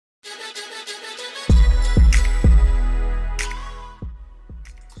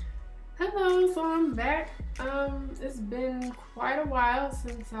Hello, so I'm back. It's been quite a while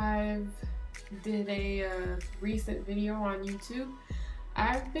since I've did a recent video on YouTube.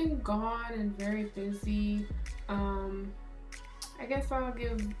 I've been gone and very busy. I guess I'll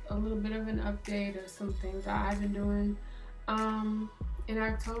give a little bit of an update of some things that I've been doing. In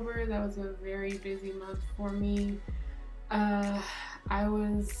October, that was a very busy month for me. I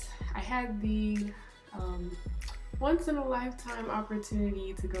had the once in a lifetime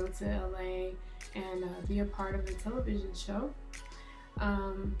opportunity to go to LA and be a part of a television show.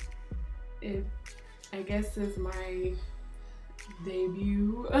 It, I guess, is my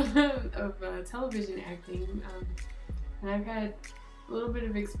debut of television acting, and I've had a little bit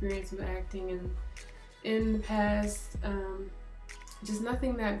of experience with acting in the past, just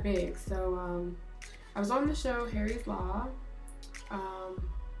nothing that big. So I was on the show Harry's Law,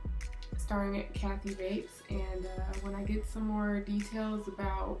 starring at Kathy Bates, and when I get some more details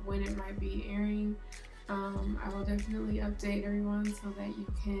about when it might be airing, I will definitely update everyone so that you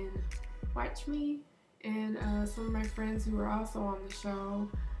can watch me and some of my friends who were also on the show.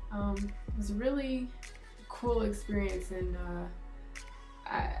 It was a really cool experience, and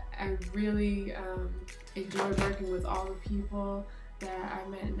I really enjoyed working with all the people that I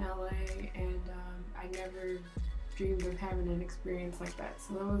met in LA, and I never dreamed of having an experience like that,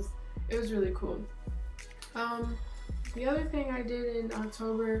 so it was really cool. The other thing I did in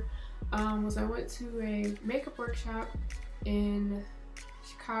October was I went to a makeup workshop in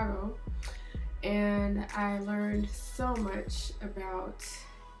Chicago, and I learned so much about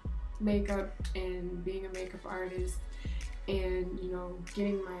makeup and being a makeup artist, and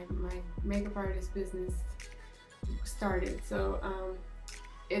getting my makeup artist business started. So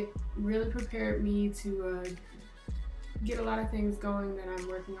it really prepared me to get a lot of things going that I'm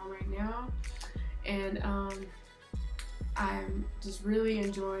working on right now, and I'm just really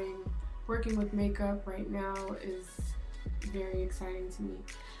enjoying working with makeup right now. Is very exciting to me.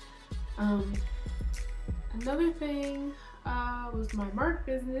 Another thing was my mark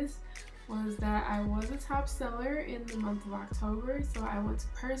business, was that I was a top seller in the month of October, so I want to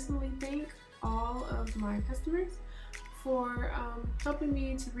personally thank all of my customers for helping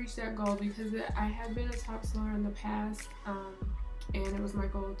me to reach that goal, because I have been a top seller in the past, and it was my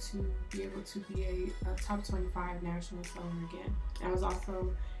goal to be able to be a top 25 national seller again. I was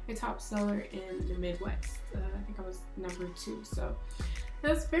also a top seller in the Midwest. I think I was number 2, so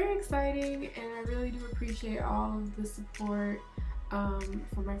that's very exciting, and I really do appreciate all of the support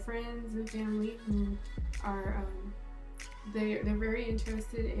from my friends and family who are they're very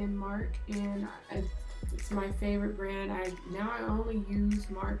interested in Mark, and it's my favorite brand. I only use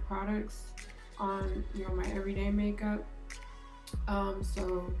Mark products on my everyday makeup,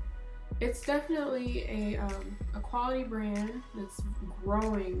 so it's definitely a quality brand that's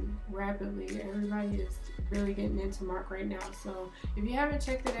growing rapidly. Everybody is really getting into Mark right now, so if you haven't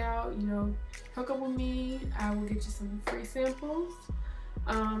checked it out, hook up with me. I will get you some free samples,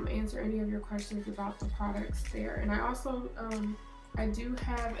 answer any of your questions about the products there. And I also I do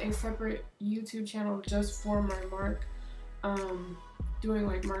have a separate YouTube channel just for my Mark, doing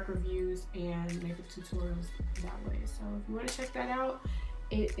like Mark reviews and makeup tutorials that way. So if you want to check that out,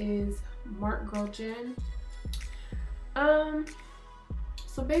 it is markgirljen.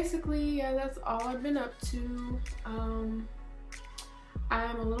 So basically, yeah, that's all I've been up to. I'm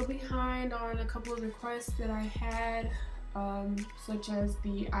a little behind on a couple of requests that I had, such as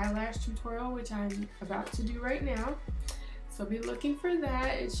the eyelash tutorial, which I'm about to do right now. So be looking for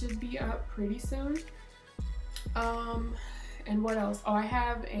that. It should be up pretty soon. And what else? Oh, I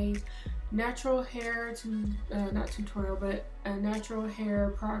have a natural hair not tutorial, but a natural hair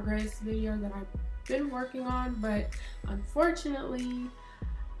progress video that I've been working on, but unfortunately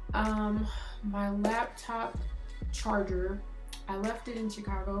my laptop charger, I left it in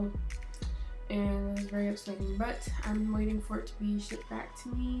Chicago, and it was very upsetting, but I'm waiting for it to be shipped back to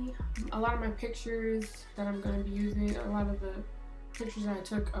me. A lot of my pictures that I'm going to be using, a lot of the pictures I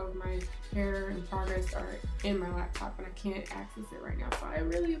took of my hair in progress are in my laptop, and I can't access it right now, so I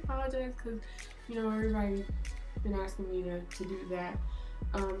really apologize, because everybody's been asking me to do that.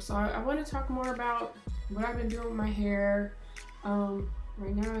 So I want to talk more about what I've been doing with my hair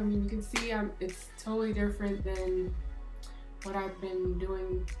right now. I mean, you can see it's totally different than what I've been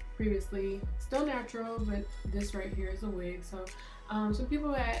doing previously. Still natural, but this right here is a wig. So some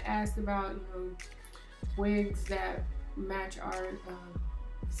people had asked about wigs that match our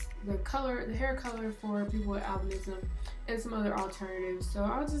the hair color for people with albinism, and some other alternatives. So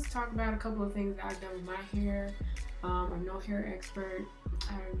I'll just talk about a couple of things that I've done with my hair. I'm no hair expert.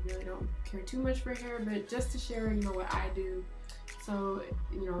 I really don't care too much for hair, but just to share what I do so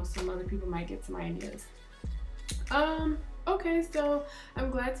you know, some other people might get some ideas. Okay, so I'm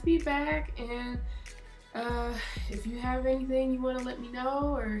glad to be back, and if you have anything you want to let me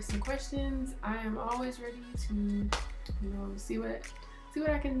know or some questions, I am always ready to, you know, see what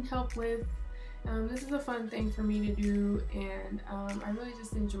I can help with. This is a fun thing for me to do, and I really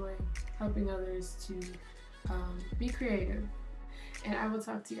just enjoy helping others to be creative. And I will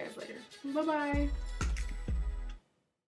talk to you guys later. Bye bye.